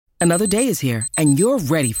Another day is here, and you're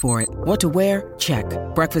ready for it. What to wear? Check.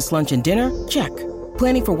 Breakfast, lunch, and dinner? Check.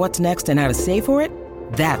 Planning for what's next and how to save for it?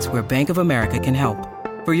 That's where Bank of America can help.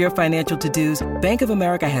 For your financial to-dos, Bank of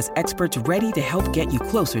America has experts ready to help get you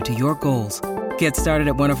closer to your goals. Get started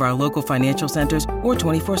at one of our local financial centers or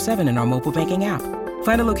 24/7 in our mobile banking app.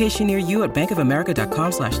 Find a location near you at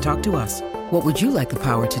bankofamerica.com/talktous. What would you like the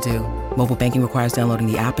power to do? Mobile banking requires downloading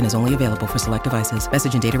the app and is only available for select devices.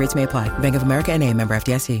 Message and data rates may apply. Bank of America N.A., member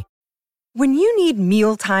FDIC. When you need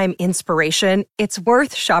mealtime inspiration, it's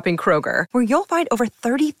worth shopping Kroger, where you'll find over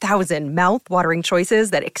 30,000 mouth-watering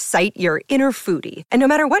choices that excite your inner foodie. And no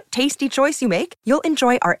matter what tasty choice you make, you'll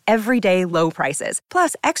enjoy our everyday low prices,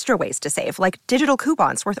 plus extra ways to save, like digital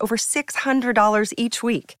coupons worth over $600 each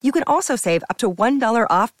week. You can also save up to $1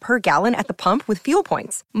 off per gallon at the pump with fuel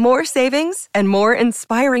points. More savings and more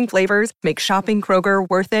inspiring flavors make shopping Kroger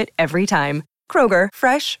worth it every time. Kroger,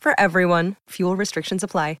 fresh for everyone. Fuel restrictions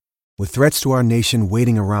apply. With threats to our nation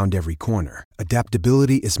waiting around every corner,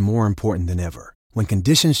 adaptability is more important than ever. When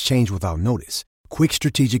conditions change without notice, quick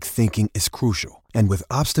strategic thinking is crucial. And with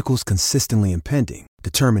obstacles consistently impending,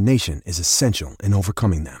 determination is essential in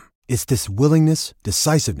overcoming them. It's this willingness,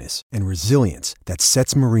 decisiveness, and resilience that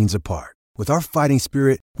sets Marines apart. With our fighting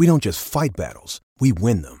spirit, we don't just fight battles, we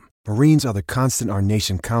win them. Marines are the constant our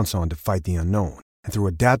nation counts on to fight the unknown. And through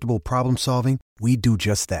adaptable problem solving, we do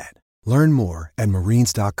just that. Learn more at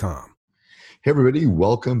marines.com. Hey, everybody.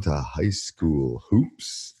 Welcome to High School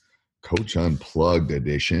Hoops, Coach Unplugged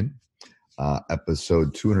edition,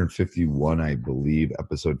 episode 251, I believe,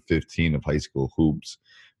 episode 15 of High School Hoops.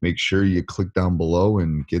 Make sure you click down below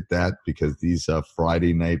and get that, because these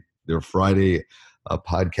Friday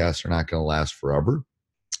podcasts are not going to last forever.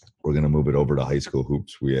 We're going to move it over to High School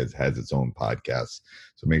Hoops, which has its own podcast.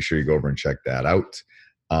 So make sure you go over and check that out.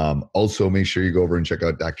 Also, make sure you go over and check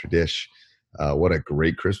out Dr. Dish. What a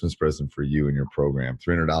great Christmas present for you and your program.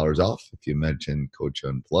 $300 off if you mention Coach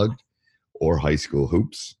Unplugged or High School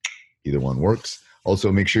Hoops. Either one works.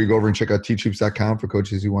 Also, make sure you go over and check out teachhoops.com for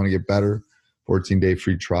coaches who want to get better. 14-day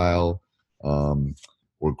free trial.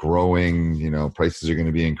 We're growing. Prices are going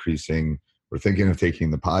to be increasing. We're thinking of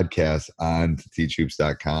taking the podcast on to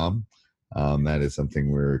teachhoops.com. That is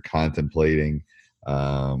something we're contemplating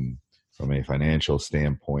from a financial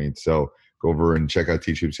standpoint. So go over and check out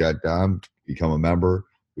teachhoops.com. Become a member.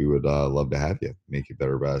 We would love to have you. Make you a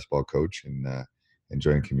better basketball coach and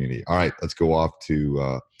join community. All right, let's go off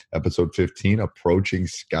to episode 15, Approaching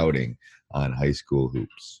Scouting on High School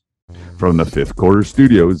Hoops. From the Fifth Quarter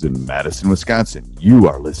Studios in Madison, Wisconsin, you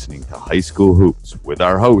are listening to High School Hoops with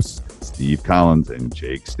our hosts, Steve Collins and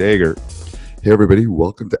Jake Stager. Hey, everybody.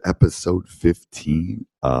 Welcome to episode 15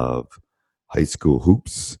 of High School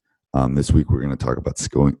Hoops. This week, we're going to talk about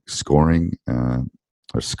scoring.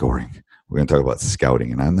 We're going to talk about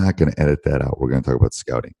scouting, and I'm not going to edit that out. We're going to talk about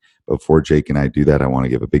scouting. But before Jake and I do that, I want to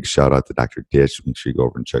give a big shout out to Dr. Dish. Make sure you go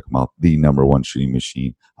over and check them out. The #1 shooting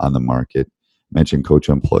machine on the market. Mention Coach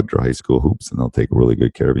Unplugged or High School Hoops, and they'll take really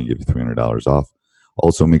good care of you and give you $300 off.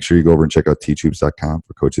 Also, make sure you go over and check out teachhoops.com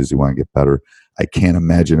for coaches who want to get better. I can't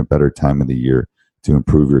imagine a better time of the year to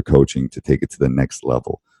improve your coaching, to take it to the next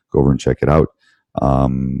level. Go over and check it out.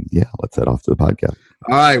 Let's head off to the podcast.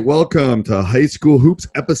 All right, welcome to High School Hoops,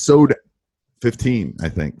 episode 15, I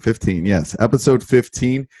think. 15, yes, episode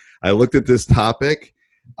 15. I looked at this topic.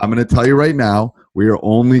 I'm going to tell you right now, we are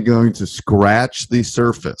only going to scratch the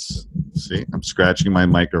surface. See, I'm scratching my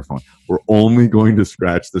microphone. We're only going to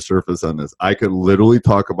scratch the surface on this. I could literally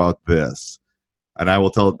talk about this, and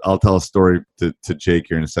I'll tell a story to Jake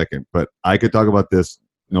here in a second, but I could talk about this,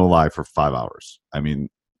 no lie, for 5 hours. I mean,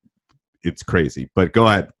 it's crazy. But go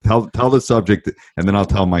ahead, tell the subject, and then I'll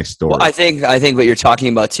tell my story. Well, I think what you're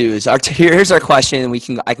talking about too is here's our question,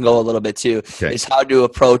 and I can go a little bit too. Okay. Is how to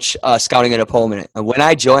approach scouting an opponent. And when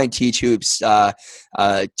I joined Teach Hoops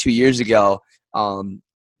 2 years ago,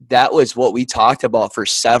 that was what we talked about for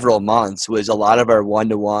several months. Was a lot of our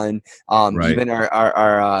one-to-one, right. Even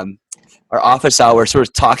our office hours, sort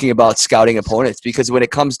of talking about scouting opponents, because when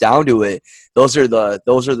it comes down to it, those are the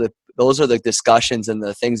discussions and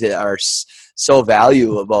the things that are so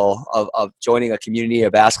valuable of joining a community, a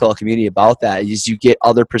basketball community, about that is you get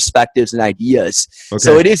other perspectives and ideas. Okay.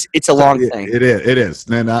 So it's a long thing. It is.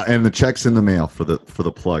 And the check's in the mail for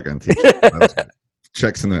the plug on TV.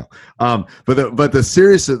 Checks in the mail. But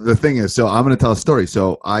the thing is, so I'm going to tell a story.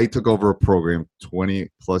 So I took over a program 20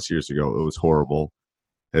 plus years ago. It was horrible.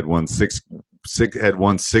 Had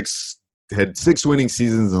six winning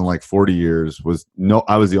seasons in like 40 years.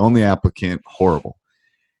 I was the only applicant. Horrible.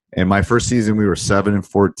 And my first season, we were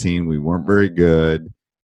 7-14. We weren't very good.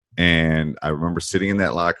 And I remember sitting in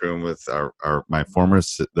that locker room with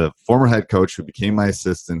the former head coach who became my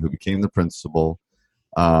assistant, who became the principal,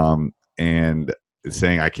 and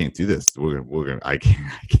saying, I can't do this. I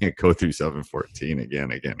can't go through 714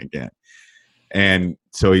 again. And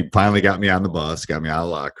so he finally got me on the bus, got me out of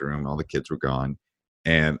the locker room. All the kids were gone.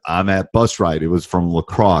 And on that bus ride, it was from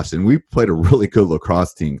lacrosse. And we played a really good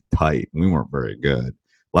lacrosse team tight. We weren't very good.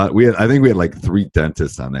 I think we had like 3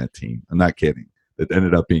 dentists on that team. I'm not kidding. That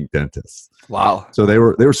ended up being dentists. Wow. So they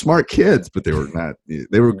were smart kids, but they were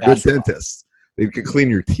good dentists. They could clean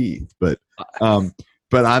your teeth. But on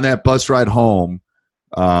that bus ride home,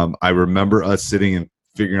 I remember us sitting and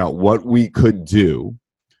figuring out what we could do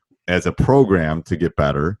as a program to get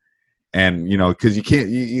better. And, because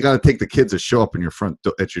you got to take the kids that show up in your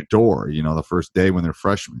at your door, the first day when they're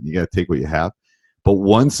freshmen. You got to take what you have. But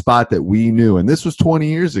one spot that we knew, and this was 20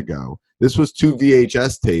 years ago, this was 2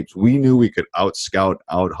 VHS tapes. We knew we could out-scout,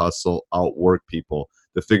 out-hustle, outwork people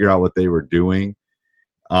to figure out what they were doing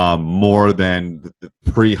more than the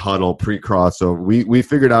pre-huddle, pre-crossover. We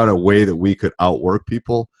figured out a way that we could outwork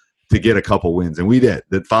people to get a couple wins, and we did.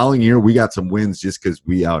 The following year, we got some wins just because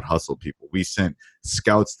we out-hustled people. We sent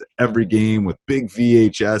scouts to every game with big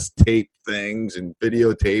VHS tape things and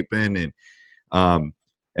videotaping,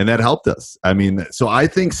 and that helped us. I mean, so I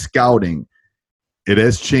think scouting, it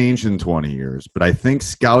has changed in 20 years, but I think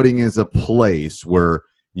scouting is a place where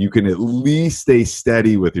you can at least stay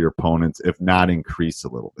steady with your opponents, if not increase a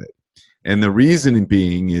little bit. And the reason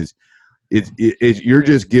being is you're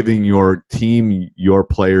just giving your team, your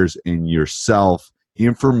players, and yourself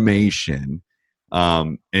information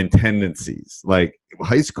and tendencies. Like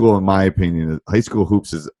high school, in my opinion, high school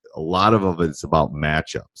hoops is a lot of it's about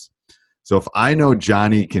matchups. So if I know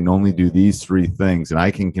Johnny can only do these 3 things and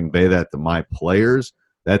I can convey that to my players,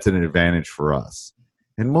 that's an advantage for us.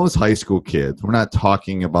 And most high school kids, we're not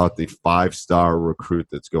talking about the 5-star recruit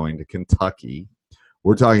that's going to Kentucky.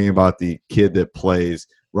 We're talking about the kid that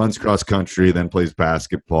runs cross country, then plays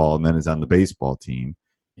basketball, and then is on the baseball team.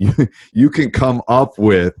 You can come up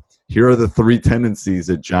with, here are the 3 tendencies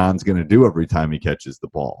that John's going to do every time he catches the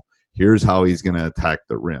ball. Here's how he's going to attack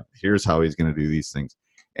the rim. Here's how he's going to do these things.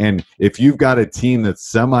 And if you've got a team that's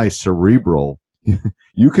semi-cerebral,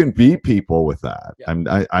 you can beat people with that.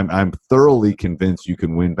 Yeah. I'm thoroughly convinced you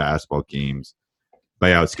can win basketball games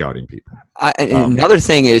by out scouting people. Another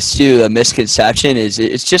thing is too, a misconception is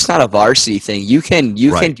it's just not a varsity thing. You can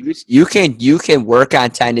work on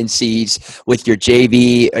tendencies with your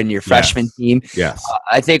JV and your freshman team. Yes.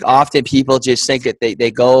 I think often people just think that they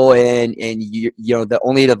go in and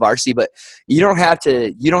only the varsity, but you don't have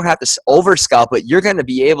to over scout, but you're going to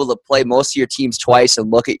be able to play most of your teams twice and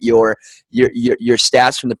look at your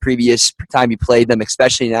stats from the previous time you played them,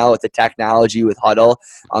 especially now with the technology with Huddle.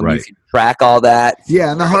 Right. You can track all that.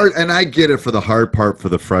 Yeah, and I get it. For the hard part for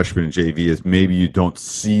the freshman and JV is maybe you don't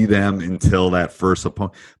see them until that first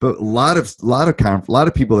opponent. But a lot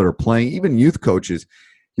of people that are playing, even youth coaches,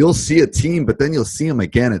 you'll see a team, but then you'll see them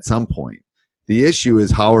again at some point. The issue is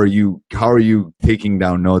how are you taking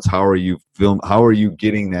down notes? How are you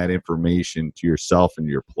getting that information to yourself and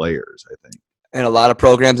your players? I think. And a lot of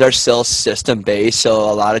programs are still system-based, so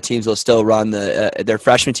a lot of teams will still run their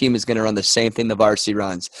freshman team is going to run the same thing the varsity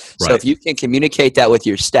runs. Right. So if you can communicate that with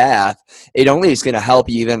your staff, it only is going to help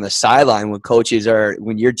you even on the sideline when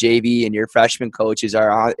your JV and your freshman coaches are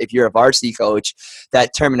on. If you're a varsity coach,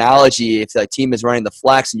 that terminology, if the team is running the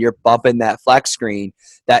flex and you're bumping that flex screen,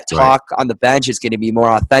 that talk on the bench is going to be more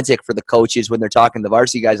authentic for the coaches when they're talking to the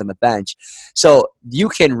varsity guys on the bench. So you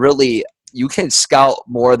can scout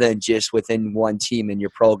more than just within one team in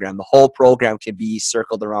your program. The whole program can be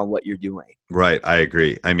circled around what you're doing. Right. I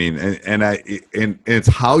agree. I mean, and it's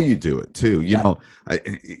how you do it too.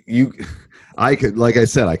 I could, like I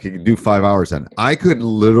said, I could do 5 hours on it. I could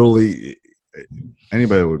literally,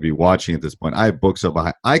 anybody that would be watching at this point, I have books up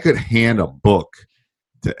behind. I could hand a book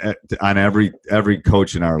on every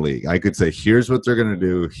coach in our league. I could say, here's what they're going to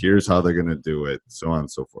do. Here's how they're going to do it. So on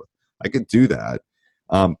and so forth. I could do that.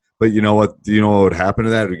 But you know what? Do you know what would happen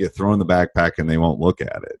to that? It would get thrown in the backpack and they won't look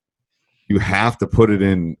at it. You have to put it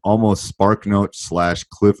in almost SparkNote /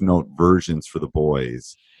 Cliff Note versions for the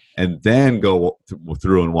boys, and then go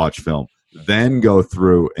through and watch film. Then go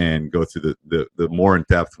through the more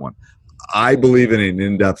in-depth one. I believe in an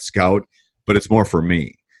in-depth scout, but it's more for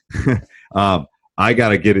me. I got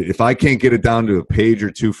to get it. If I can't get it down to a page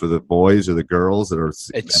or 2 for the boys or the girls then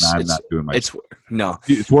I'm not doing my job. No.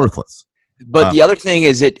 It's worthless. But the other thing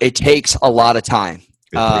is it takes a lot of time.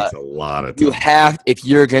 It takes a lot of time. You have, if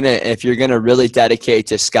you're gonna really dedicate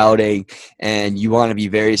to scouting and you want to be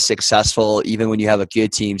very successful, even when you have a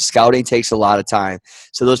good team, scouting takes a lot of time.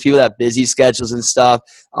 So those people that have busy schedules and stuff,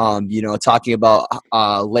 talking about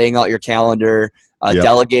laying out your calendar,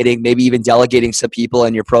 delegating, maybe even delegating some people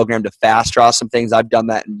in your program to fast draw some things. I've done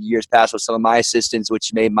that in years past with some of my assistants,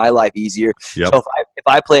 which made my life easier. Yep. So if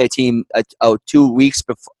I play a team 2 weeks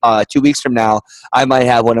from now, I might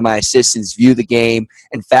have one of my assistants view the game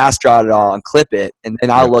and fast draw it all and clip it, and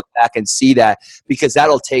then I'll look back and see that, because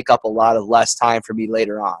that'll take up a lot of less time for me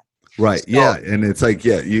later on. Right. So, yeah. And it's like,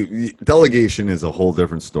 you delegation is a whole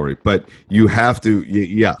different story, but you have to,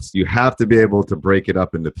 you have to be able to break it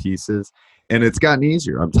up into pieces. And it's gotten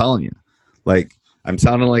easier. I'm telling you, like, I'm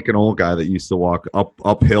sounding like an old guy that used to walk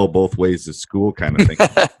uphill both ways to school kind of thing.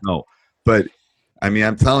 No, but I mean,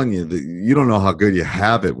 I'm telling you that you don't know how good you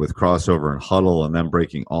have it with crossover and huddle, and then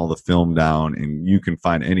breaking all the film down, and you can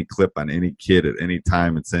find any clip on any kid at any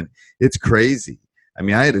time. It's crazy. I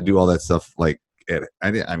mean, I had to do all that stuff like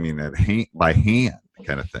by hand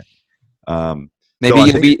kind of thing.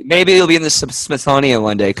 Maybe you'll be in the Smithsonian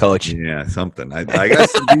one day, Coach. Yeah, something. I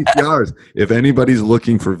got some VCRs. If anybody's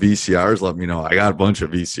looking for VCRs, let me know. I got a bunch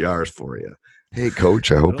of VCRs for you. Hey,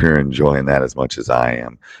 Coach, I hope you're enjoying that as much as I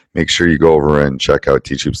am. Make sure you go over and check out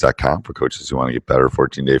teachhoops.com for coaches who want to get better.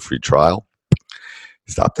 14-day free trial.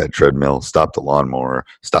 Stop that treadmill, stop the lawnmower,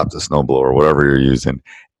 stop the snowblower, whatever you're using,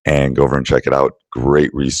 and go over and check it out.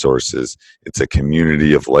 Great resources. It's a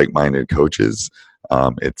community of like-minded coaches.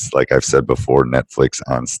 It's, like I've said before, Netflix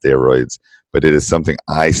on steroids, but it is something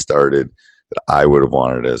I started that I would have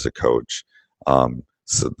wanted as a coach.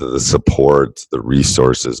 So the support, the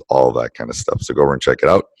resources, all that kind of stuff. So go over and check it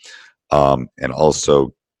out. And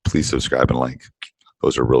also, please subscribe and like.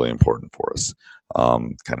 Those are really important for us.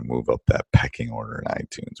 Kind of move up that pecking order in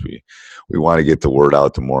iTunes. We want to get the word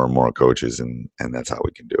out to more and more coaches, and that's how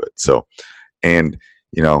we can do it. So, and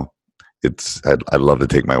I'd love to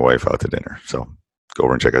take my wife out to dinner. So go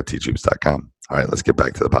over and check out teachhoops.com. All right, let's get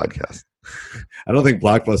back to the podcast. I don't think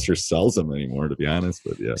Blockbuster sells them anymore, to be honest,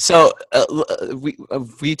 but yeah. So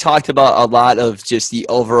we talked about a lot of just the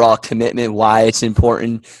overall commitment, why it's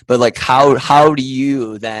important, but like how do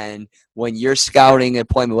you then, when you're scouting an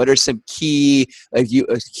appointment, what are some key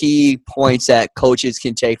points that coaches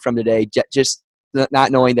can take from today? Just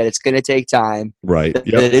not knowing that it's going to take time, right? That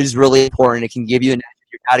it is really important. It can give you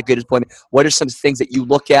you're not a good appointment. What are some things that you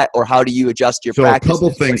look at, or how do you adjust your practice? A couple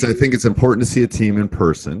things. I think it's important to see a team in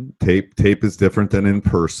person. Tape is different than in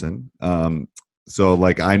person. So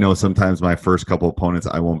like, I know sometimes my first couple opponents,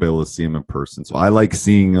 I won't be able to see them in person. So I like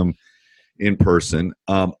seeing them in person.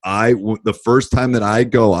 The first time that I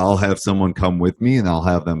go, I'll have someone come with me, and I'll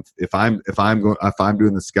have them. If I'm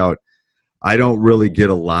doing the scout, I don't really get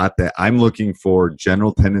a lot that I'm looking for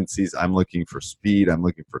general tendencies. I'm looking for speed. I'm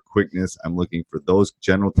looking for quickness. I'm looking for those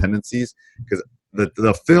general tendencies, because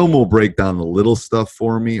the film will break down the little stuff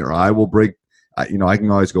for me, or I will break, I can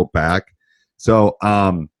always go back. So,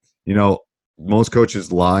 most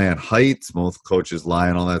coaches lie on heights. Most coaches lie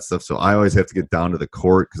on all that stuff. So I always have to get down to the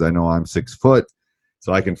court, because I know I'm 6 foot.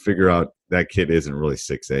 So I can figure out that kid isn't really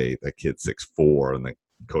 6'8". That kid's 6'4", and the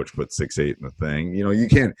coach put 6'8" in the thing. You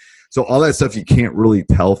can't. So all that stuff you can't really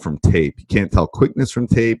tell from tape. You can't tell quickness from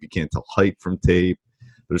tape. You can't tell height from tape.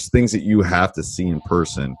 There's things that you have to see in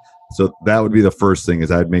person. So that would be the first thing,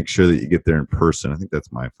 is I'd make sure that you get there in person. I think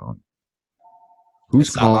that's my phone.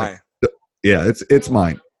 Who's calling? Yeah, it's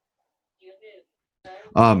mine.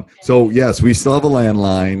 So yes, we still have a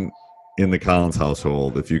landline in the Collins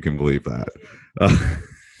household, if you can believe that.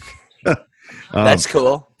 That's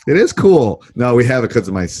cool. It is cool. No, we have it because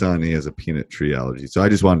of my son. He has a peanut tree allergy. So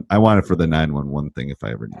I want it for the 911 thing if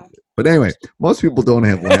I ever need it. But anyway, most people don't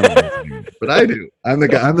have landlines anymore, but I do. I'm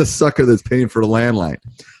the sucker that's paying for the landline.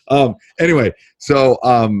 Anyway, so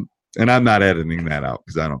and I'm not editing that out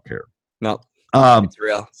because I don't care. No. It's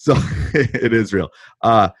real. So it is real.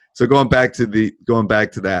 So going back to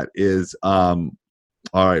that is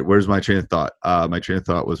all right, where's my train of thought? My train of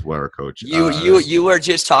thought was where, Coach? You were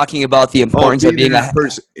just talking about the importance of being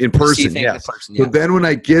in person. Yes. So then when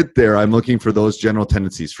I get there, I'm looking for those general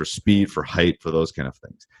tendencies, for speed, for height, for those kind of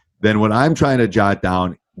things. Then when I'm trying to jot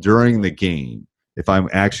down during the game, if I'm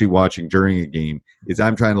actually watching during a game, is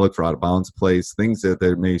I'm trying to look for out of bounds plays, things that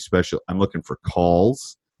they may special. I'm looking for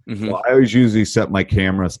calls. Mm-hmm. So I always usually set my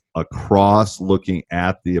cameras across, looking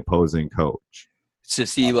at the opposing coach, to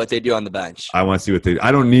see what they do on the bench. I want to see what they do.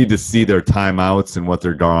 I don't need to see their timeouts and what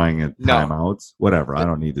they're drawing at timeouts. Whatever. I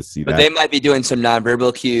don't need to see that. But they might be doing some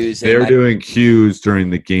nonverbal cues. They're doing cues during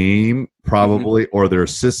the game probably, or their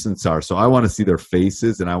assistants are. So I want to see their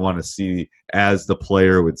faces, and I want to see as the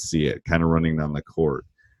player would see it, kind of running down the court.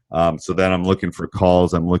 So then I'm looking for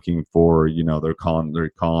calls. I'm looking for, they're calling,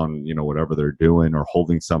 whatever they're doing or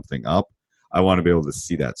holding something up. I want to be able to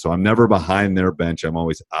see that. So I'm never behind their bench. I'm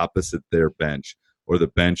always opposite their bench or the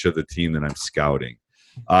bench of the team that I'm scouting.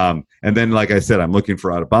 And then, like I said, I'm looking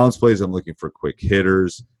for out of bounds plays. I'm looking for quick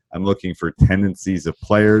hitters. I'm looking for tendencies of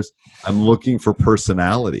players. I'm looking for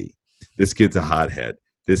personality. This kid's a hothead.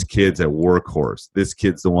 This kid's a workhorse. This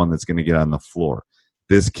kid's the one that's going to get on the floor.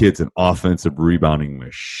 This kid's an offensive rebounding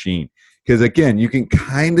machine. Because, again, you can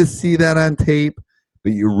kind of see that on tape,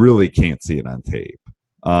 but you really can't see it on tape.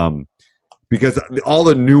 Because all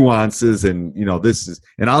the nuances and, this is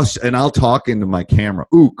 – and I'll talk into my camera.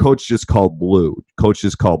 Ooh, coach just called blue. Coach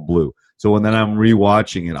just called blue. So when then I'm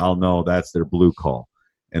rewatching it, I'll know that's their blue call.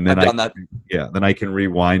 And then then I can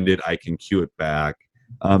rewind it. I can cue it back.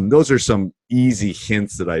 Those are some easy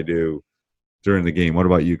hints that I do during the game. What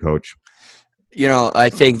about you, Coach? I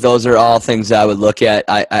think those are all things that I would look at.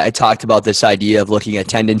 I talked about this idea of looking at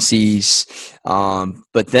tendencies.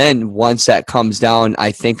 But then once that comes down,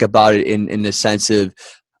 I think about it in the sense of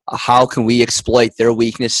how can we exploit their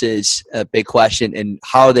weaknesses, a big question, and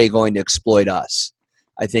how are they going to exploit us,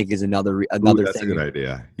 I think is another that's thing. That's a good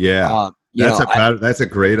idea. Yeah. That's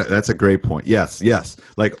a great point. Yes.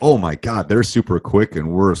 Like, oh my God, they're super quick and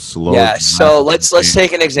we're slow. Yeah. So let's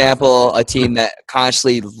take an example, a team that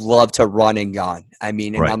constantly love to run and gun. I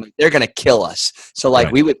mean, they're going to kill us. So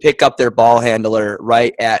we would pick up their ball handler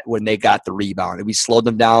right at when they got the rebound, and we slowed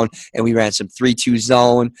them down, and we ran some 3-2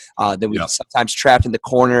 zone. Then we sometimes trapped in the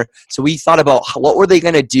corner. So we thought about what were they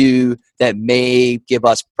going to do that may give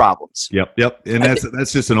us problems. Yep. And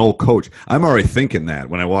that's just an old coach. I'm already thinking that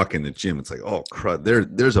when I walk in the gym, it's like, oh crud,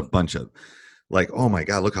 there's a bunch of oh my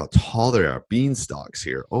God, look how tall they are, beanstalks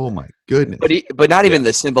here. Oh my goodness. But not even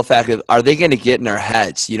the simple fact of, are they going to get in our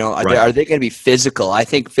heads? Are they going to be physical? I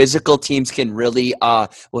think physical teams can really,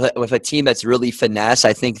 with a team that's really finesse,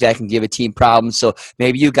 I think that can give a team problems. So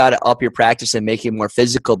maybe you got to up your practice and make it more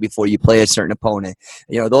physical before you play a certain opponent.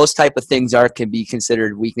 Those type of things can be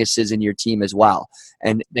considered weaknesses in your team as well,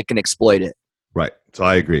 and they can exploit it. Right. So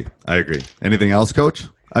I agree. Anything else, Coach?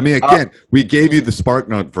 I mean, again, we gave you the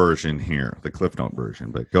SparkNote version here, the Cliff Note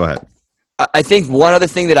version, but go ahead. I think one other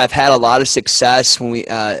thing that I've had a lot of success when we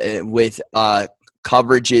with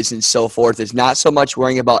coverages and so forth is not so much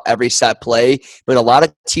worrying about every set play, but a lot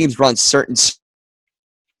of teams run certain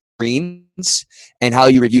screens and how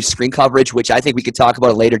you review screen coverage, which I think we could talk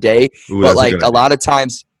about a later day. Ooh, but a lot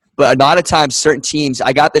of times certain teams,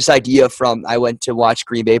 I got this idea from, I went to watch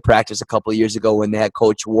Green Bay practice a couple of years ago when they had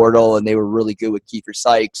Coach Wardle, and they were really good with Kiefer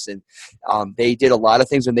Sykes. And they did a lot of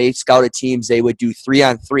things when they scouted teams. They would do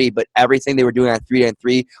 3-on-3, but everything they were doing on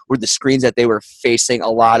 3-on-3 were the screens that they were facing a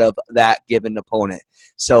lot of that given opponent.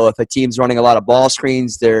 So if a team's running a lot of ball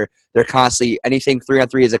screens, they're constantly, anything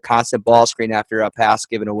 3-on-3 is a constant ball screen after a pass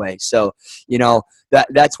given away. So,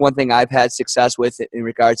 that's one thing I've had success with in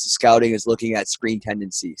regards to scouting is looking at screen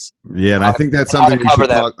tendencies. Yeah, and I think that's something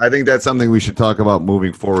we should talk about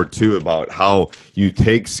moving forward too, about how you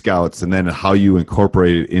take scouts and then how you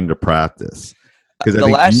incorporate it into practice. Because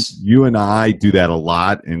I think you and I do that a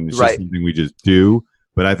lot, and it's just something we just do.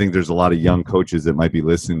 But I think there's a lot of young coaches that might be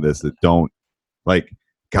listening to this that don't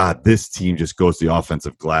God, this team just goes to the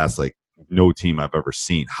offensive glass like no team I've ever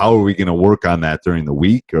seen. How are we going to work on that during the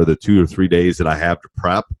week or the 2 or 3 days that I have to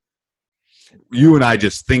prep? You and I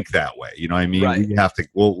just think that way. You know what I mean? Right.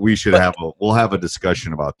 We'll have a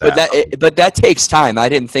discussion about that. But that takes time. I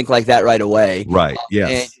didn't think like that right away. Right.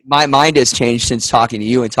 Yes. And my mind has changed since talking to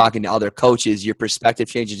you and talking to other coaches. Your perspective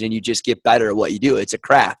changes and you just get better at what you do. It's a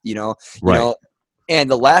craft, Right. And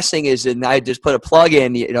the last thing is, and I just put a plug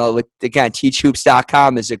in, again,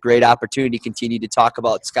 teachhoops.com is a great opportunity to continue to talk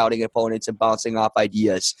about scouting opponents and bouncing off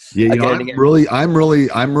ideas. Yeah, I'm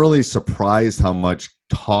really surprised how much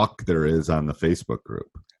talk there is on the Facebook group.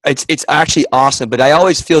 It's actually awesome, but I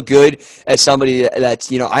always feel good as somebody that's,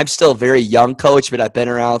 I'm still a very young coach, but I've been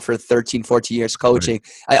around for 13, 14 years coaching.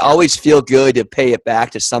 Right. I always feel good to pay it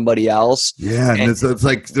back to somebody else. Yeah, and it's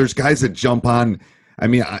like there's guys that jump on. I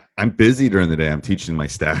mean, I'm busy during the day. I'm teaching my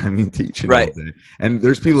staff. Teaching all day. And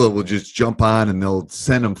there's people that will just jump on and they'll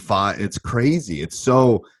send them five. It's crazy.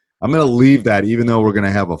 I'm going to leave that, even though we're going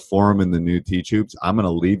to have a forum in the new Teach Hoops. I'm going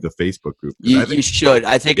to leave the Facebook group. You should.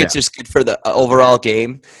 I think it's just good for the overall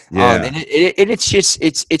game. Yeah.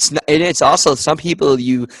 It's also some people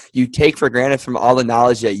you take for granted from all the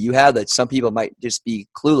knowledge that you have that some people might just be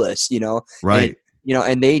clueless, Right.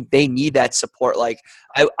 and they need that support. Like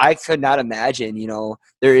I could not imagine,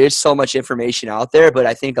 there is so much information out there, but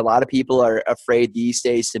I think a lot of people are afraid these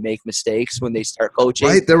days to make mistakes when they start coaching.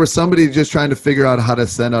 Right. There was somebody just trying to figure out how to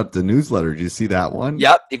send out the newsletter. Did you see that one?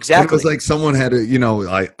 Yep, exactly. And it was like someone had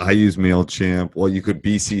to, I use MailChimp. Well, you could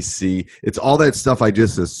BCC. It's all that stuff I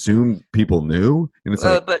just assumed people knew. And it's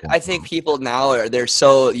but I think people now they're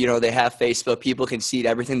so, they have Facebook. People can see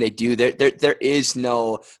everything they do. There is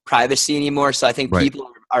no privacy anymore. So I think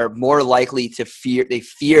people are more likely to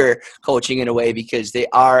fear coaching in a way because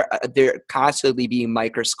they're constantly being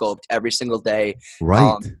microscoped every single day.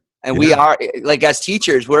 Right. And we are, like, as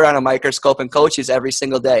teachers, we're on a microscope and coaches every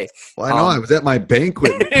single day. Well, I know. I was at my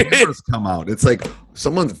banquet. And the cameras come out. It's like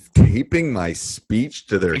someone's taping my speech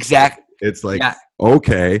to their. Exactly. It's like,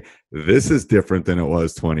 okay, this is different than it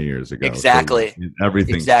was 20 years ago. Exactly. So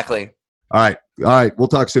everything. Exactly. All right. We'll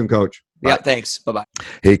talk soon, Coach. Bye. Yeah. Thanks. Bye-bye.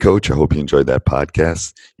 Hey, Coach, I hope you enjoyed that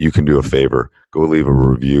podcast. You can do a favor. Go leave a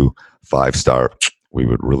review, 5-star. We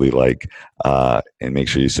would really like, and make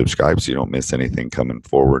sure you subscribe so you don't miss anything coming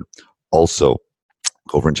forward. Also,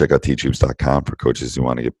 go over and check out teachhoops.com for coaches who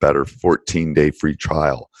want to get better. 14-day free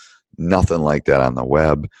trial. Nothing like that on the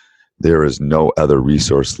web. There is no other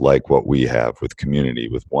resource like what we have with community,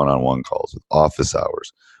 with one-on-one calls, with office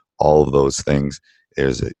hours, all of those things.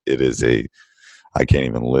 I can't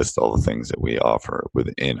even list all the things that we offer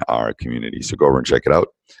within our community. So go over and check it out.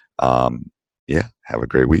 Have a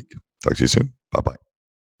great week. Talk to you soon. Bye-bye.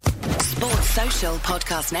 Sports Social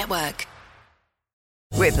Podcast Network.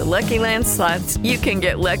 With the Lucky Land Slots, you can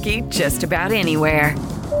get lucky just about anywhere.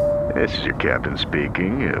 This is your captain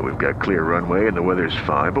speaking. We've got clear runway and the weather's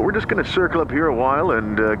fine, but we're just going to circle up here a while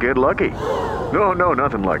and get lucky. No,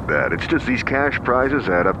 nothing like that. It's just these cash prizes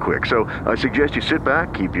add up quick. So I suggest you sit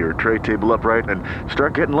back, keep your tray table upright, and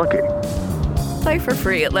start getting lucky. Play for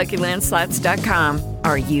free at LuckyLandSlots.com.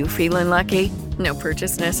 Are you feeling lucky? No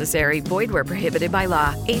purchase necessary. Void where prohibited by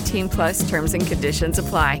law. 18+ terms and conditions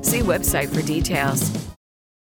apply. See website for details.